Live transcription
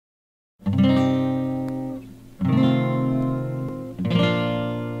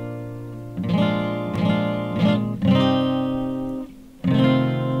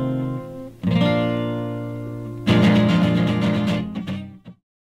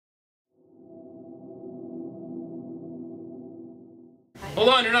Hold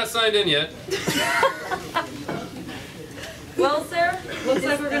on, you're not signed in yet. Well, sir, looks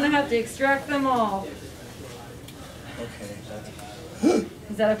like we're gonna have to extract them all. Okay.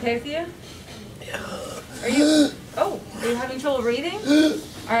 Is that okay with you? Are you having trouble breathing?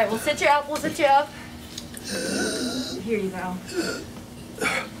 All right, we'll sit you up. We'll sit you up. Here you go.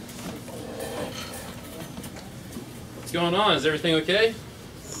 What's going on? Is everything okay?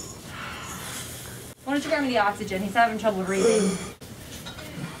 Why don't you grab me the oxygen? He's having trouble breathing.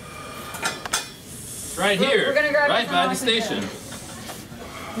 Right here. We're gonna grab right some by the oxygen. station.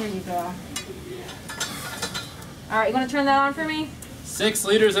 Here you go. All right, you want to turn that on for me? 6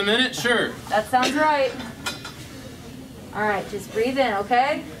 liters a minute? Sure. That sounds right. All right, just breathe in,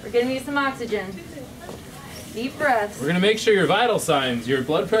 okay? We're giving you some oxygen. Deep breaths. We're going to make sure your vital signs, your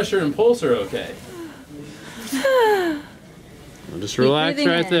blood pressure and pulse are okay. Just relax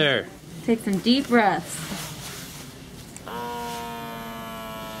right there. Take some deep breaths.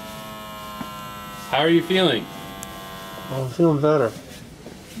 How are you feeling? I'm feeling better.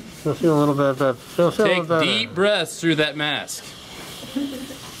 I'm feeling a little bit better. Take deep breaths through that mask.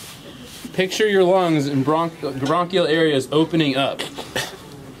 Picture your lungs and bronchial areas opening up,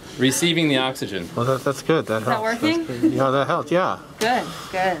 receiving the oxygen. Well, that's good. That helps. Is that working? Yeah, that helped. Yeah. Good,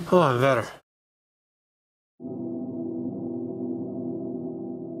 good. Oh, I'm better.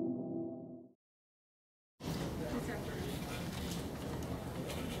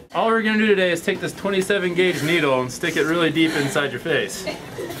 All we're going to do today is take this 27 gauge needle and stick it really deep inside your face.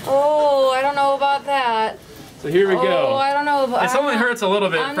 Oh, I don't know about that. So here we go. Oh, I don't know about It only hurts a little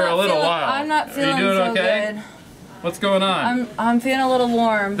bit for a little while. I'm not feeling Are you doing so okay? good. What's going on? I'm feeling a little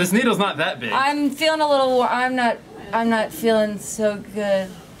warm. This needle's not that big. I'm feeling a little warm. I'm not feeling so good.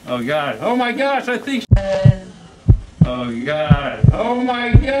 Oh God. Oh my gosh, I think Oh God. Oh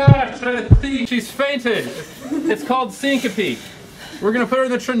my gosh, I think she's fainted. It's called syncope. We're gonna put her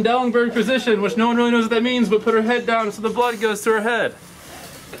in the Trendelenburg position, which no one really knows what that means, but put her head down so the blood goes to her head.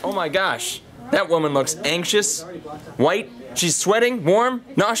 Oh my gosh, that woman looks anxious, white, she's sweating, warm,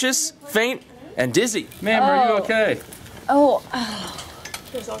 nauseous, faint, and dizzy. Ma'am, are you okay? Oh,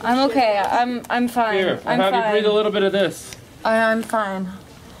 I'm okay. I'm fine. Here, I'll I'm have fine. you breathe a little bit of this. I'm fine.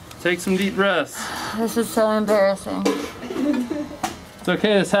 Take some deep breaths. This is so embarrassing. It's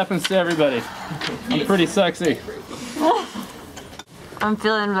okay, this happens to everybody. I'm pretty sexy. I'm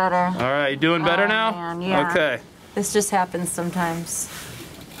feeling better. All right, you doing better now? Man, yeah. Okay. This just happens sometimes.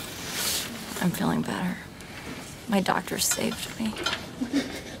 I'm feeling better. My doctor saved me.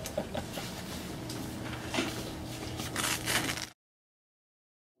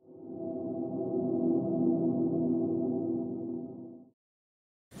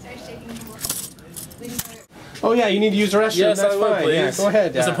 Oh yeah, you need to use the restroom. Yes, That's I would, fine. please. Yeah, go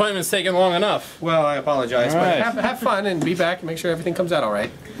ahead. This appointment's taking long enough. Well, I apologize, All but right. have fun and be back and make sure everything comes out all right.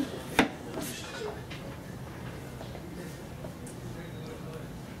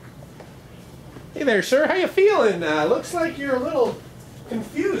 Hey there, sir. How you feeling? Looks like you're a little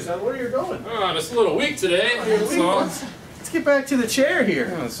confused on where you're going. Oh, I'm just a little weak today. Let's get back to the chair here.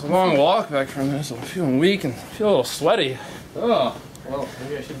 Yeah, it's a long walk back from this. I'm feeling weak and feel a little sweaty. Oh, well,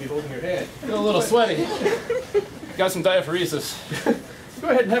 maybe I should be holding your hand. Feel a little sweaty. Got some diaphoresis. Go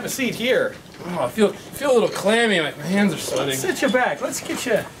ahead and have a seat here. Oh, I feel a little clammy. My hands are sweating. Sit you back. Let's get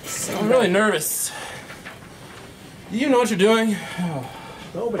you. I'm really nervous. Do you know what you're doing?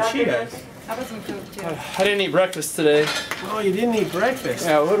 No, but she does. How about some food too? I didn't eat breakfast today. Oh, you didn't eat breakfast.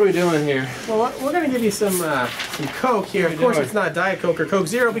 Yeah, what are we doing here? Well, we're going to give you some Coke here. Of course, it's not Diet Coke or Coke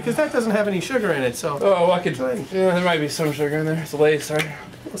Zero because that doesn't have any sugar in it. So, Oh, I could. Yeah, there might be some sugar in there. It's Lay's, sorry.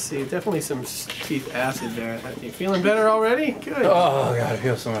 let's see. Definitely some teeth acid there. You feeling better already? Good. Oh God, I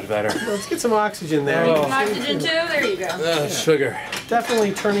feel so much better. Let's get some oxygen there. Oh. Some oxygen too? There you go. Sugar.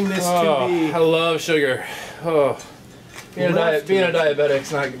 Definitely turning this Oh, to be. I love sugar. Oh, being a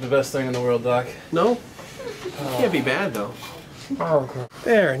diabetic's not the best thing in the world, Doc. No? Can't be bad though.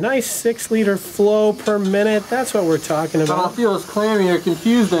 There, nice 6-liter flow per minute. That's what we're talking I don't about. feel as clammy or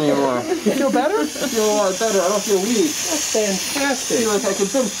confused anymore. You feel better? I feel a lot better. I don't feel weak. That's fantastic. I feel like I can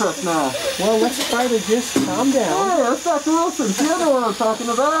bench press now. Well, let's try to just calm down. Oh, that's Dr. Wilson. The other one I'm talking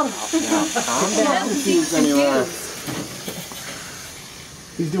about. Calm He down. doesn't seem confused.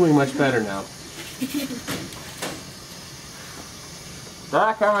 He's doing much better now.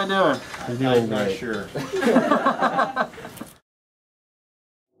 Doc, how am I doing? He's doing great. Sure.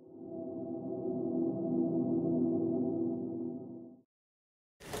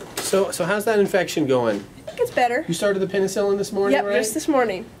 So how's that infection going? I think it's better. You started the penicillin this morning, Yep, right? just this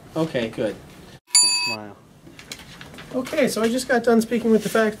morning. Okay, good. Smile. Okay, so I just got done speaking with the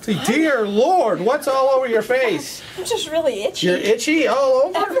faculty. Dear Lord, what's all over your face? I'm just really itchy. You're itchy all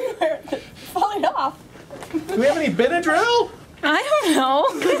over? Everywhere. Falling off. Do we have any Benadryl? I don't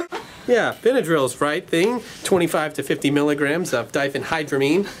know. Yeah, Benadryl's right thing. 25 to 50 milligrams of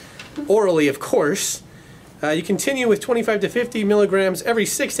diphenhydramine. Orally, of course. You continue with 25 to 50 milligrams every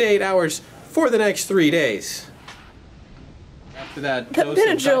 6 to 8 hours for the next 3 days. After that, The dose of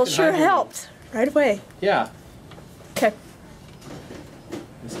Benadryl sure diphenhydramine. helped. Right away. Yeah. Okay.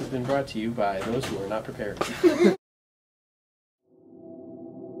 This has been brought to you by those who are not prepared.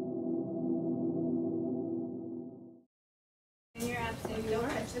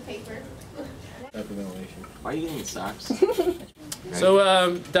 Why are you getting socks?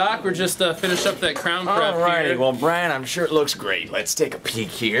 So, Doc, we're just finished up that crown prep Alrighty, here. well, Brian, I'm sure it looks great. Let's take a peek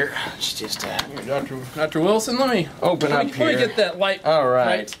here. Let's just Dr. Wilson, let me open up let me here. get that light. All right.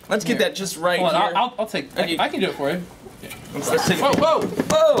 Right. Let's get that just right Hold on, here. I'll take. I can do it for you. Let's take a Whoa, peek.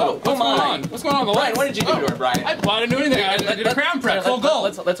 whoa, Whoa! what's going on? What's going on with the Brian, lights? what did you do to her, Brian? I didn't do anything. I did a crown prep, full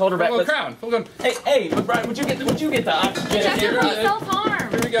gold. Let's hold her back. Full Let's- crown, full gold. Hey, but Brian, would you get the oxygen Check here? her for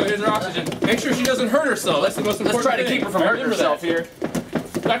self-harm. Here we go. Here's her oxygen. Make sure she doesn't hurt herself. That's the most important Let's try to thing. keep her from hurting Remember herself that.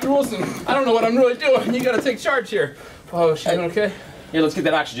 here. Dr. Wilson, I don't know what I'm really doing. You got to take charge here. Oh, she's doing okay? Here, let's get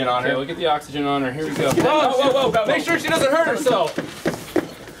that oxygen on Okay, her. we'll get the oxygen on her. Here we go. Whoa. Make sure she doesn't hurt herself.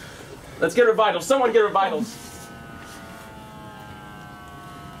 Let's get her vitals. Someone get her vitals.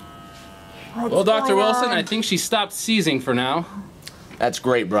 Well, Dr. Wilson, I think she stopped seizing for now. That's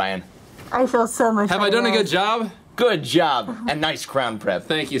great, Brian. I feel so much Have I done a good job? Good job. And nice crown prep.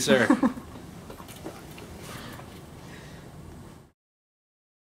 Thank you, sir.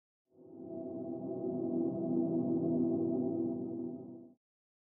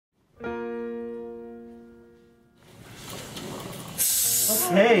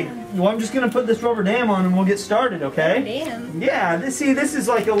 Hey, well, I'm just gonna put this rubber dam on and we'll get started, okay? Damn. Yeah, this is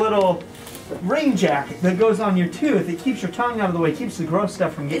like a little rain jacket that goes on your tooth. It keeps your tongue out of the way, keeps the gross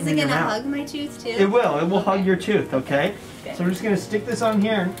stuff from getting Is it in your gonna mouth. hug my tooth too? It will hug your tooth, okay? Okay. So we're just gonna stick this on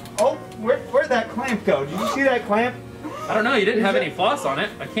here and, oh, where'd that clamp go? Did you see that clamp? I don't know. You didn't have any floss on it.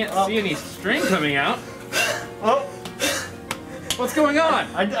 I can't see any string coming out. Oh, What's going on?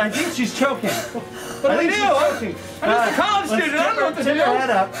 I think she's choking. What do we do? She's choking. I'm just a college student. I don't know what to Tip do. her head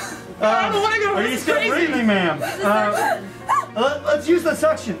up. I don't know what to do. Are you This is still crazy. breathing, ma'am? Let's use the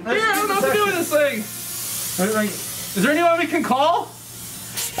suction. Here, I don't know what to do with this thing. Is there anyone we can call?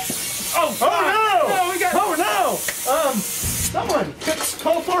 Oh, Oh no! No, we got. Oh no! Someone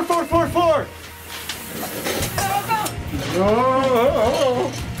call 4444.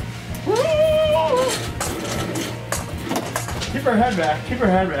 Keep her head back. Keep her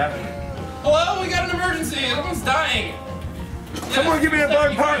head back. Hello, we got an emergency. Everyone's dying. Someone give me a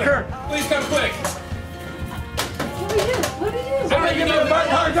Bud Parker. Please come quick. What do we do? What do we do? Someone give me a Bud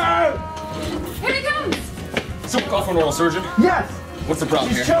Parker. Here he comes. Someone call for an oral surgeon. Yes. What's the problem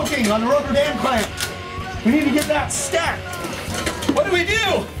She's here? choking on the rubber dam clamp. We need to get that stacked. What do we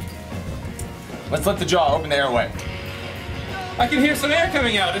do? Let's let the jaw open the airway. I can hear some air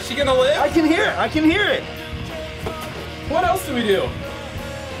coming out. Is she gonna live? I can hear it. I can hear it. What else do we do?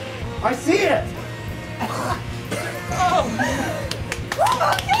 I see it.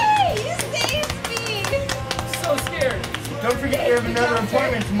 Okay, you saved me. So scared. Don't forget you have another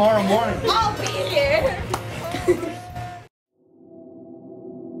appointment tomorrow morning. I'll be here.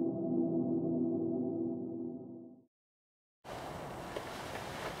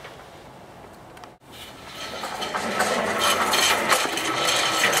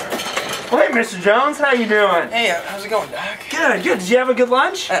 Hey, Mr. Jones, how you doing? Hey, how's it going, Doc? Good, good. Did you have a good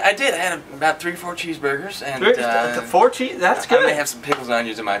lunch? I did. I had about 3 or 4 cheeseburgers, and The 4 cheese? That's I good. may have some pickles and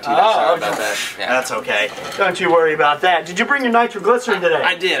onions in my teeth. Oh, Sorry okay. about that. Yeah. That's okay. Don't you worry about that. Did you bring your nitroglycerin today?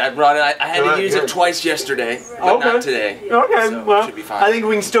 I did. I brought it. I had Good, to use good. it twice yesterday, but Okay. not today. Okay, So, well, should be fine. I think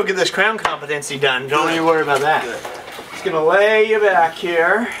we can still get this crown competency done. Don't you worry about that. Good. Just gonna lay you back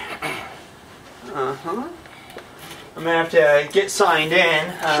here. I'm gonna have to get signed in.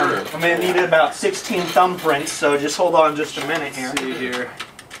 Sure. I'm gonna need about 16 thumbprints, so just hold on just a minute here. See here.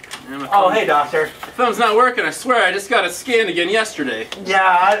 Oh, hey, doctor. Thumb's not working. I swear. I just got it scanned again yesterday.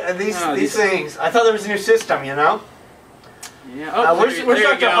 Yeah, these these things. I thought there was a new system, you know? Yeah. Oh, Where's there you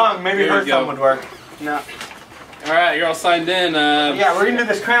Dr. go. Hung? Maybe There her you go. thumb would work. No. All right, you're all signed in. Yeah, we're gonna do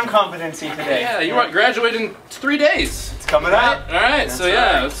this crown competency today. Yeah, you want graduate in 3 days. It's coming Right? up. All right, so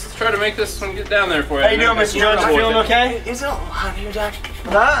yeah, right. let's try to make this one get down there for you. How you doing, Mr. Jones? You feeling okay? Is it a little hot here, Doc?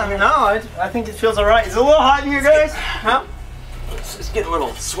 No, I think it feels alright. Is it a little hot in here, guys? Huh? It's getting a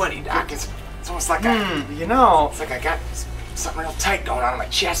little sweaty, Doc. It's almost like You know, it's like I got something real tight going on in my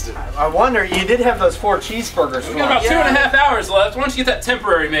chest. I wonder, you did have those 4 cheeseburgers. We got about 2.5 hours left. Why don't you get that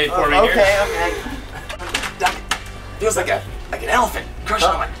temporary made for me here? Okay. Doc, feels like an elephant crushing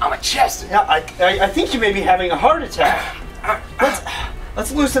on my chest. Yeah, I think you may be having a heart attack.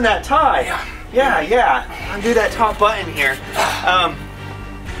 Let's loosen that tie. Yeah. Undo that top button here.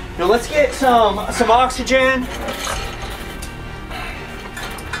 Now let's get some oxygen.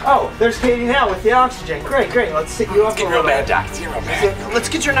 Oh, there's Katie now with the oxygen. Great. Let's sit you up. It's getting real bad, Doc. It's getting real bad. Let's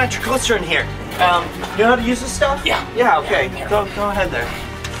get your nitroglycerin here. You know how to use this stuff? Yeah. Yeah. Okay. Go ahead there.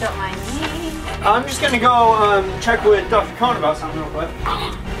 Don't mind me. I'm just gonna go check with Dr. Cohn about something real quick.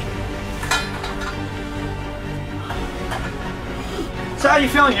 So how you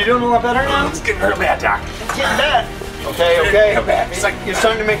feeling? You doing a lot better now? It's getting real bad, Doc. It's getting bad. Okay. Real bad. It's like You're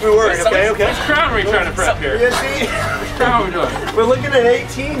starting to make me worry. Okay. Which crown are we trying to prep here? Yeah, see? Which crown are we doing? We're looking at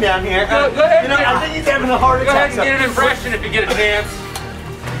 18 down here. Go ahead. You know, I think he's having a heart Go ahead attack. and get an impression if you get a chance.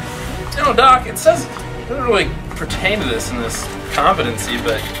 You know, Doc, it says it doesn't really pertain to this in this competency,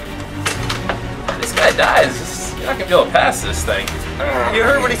 but this guy dies. You're not gonna be able to pass this thing. You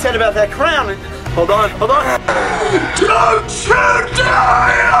heard what he said about that crown. Hold on. don't you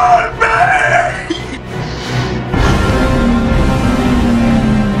die on me!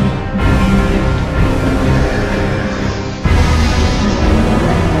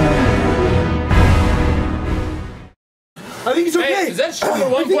 I think he's okay. Hey, is that sugar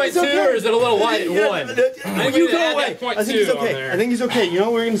 1.2 or is it a little light at 1? You to go add away. that 0.2 I think he's on okay. there. I think he's okay. You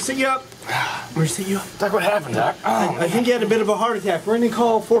know, we're gonna sit you up. Doc, what happened, Doc? I think he had a bit of a heart attack. We're gonna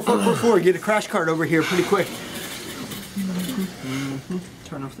call 4444. Get a crash cart over here pretty quick.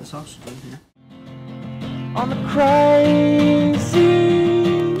 Turn off this oxygen here. I'm a crazy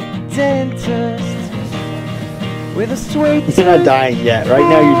dentist with a sweet. You're not dying yet. Right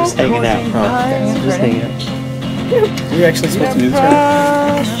now, you're just hanging out. Just hanging out. We're actually supposed to do this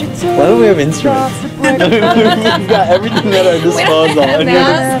right? Why don't we have instruments? We've got everything that our disposal.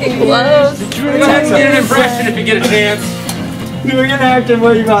 Mask and gloves. Go ahead and get an impression if you get a chance. We're gonna act and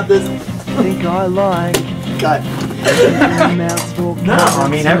what about this? think I like. God. No, I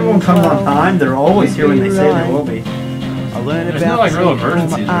mean everyone comes on time. They're always here when they say they will be. There's no like real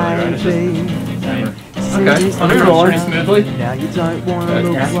emergencies really, right? It's just okay. Well, here rolling pretty smoothly. Now you don't want to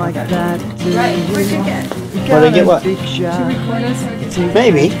look like that. Right, where'd you get? Well, they get what?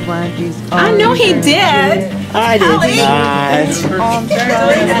 Maybe. I know he did. I did not. I'm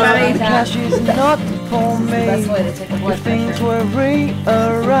sorry, the cash is not for me. That's the way to take a blood If things pressure. were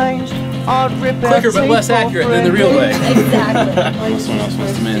rearranged, I'd rip out Quicker but less accurate than the real way. Exactly.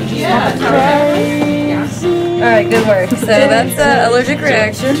 Yeah. Alright, good work. So that's allergic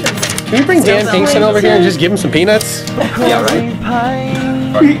reaction. Can we bring Dan Pinkston over here and just give him some peanuts? Yeah, right.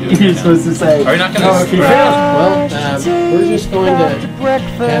 You're supposed to say. Are you not going to? Well, we're just going to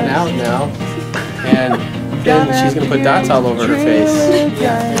head out now, and then she's going to put dots all over her face.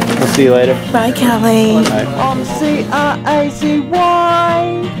 We'll see you later. Bye, Kelly. I'm C-I-A-C-Y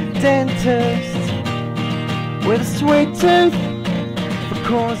dentist with a sweet tooth for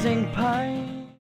causing pain.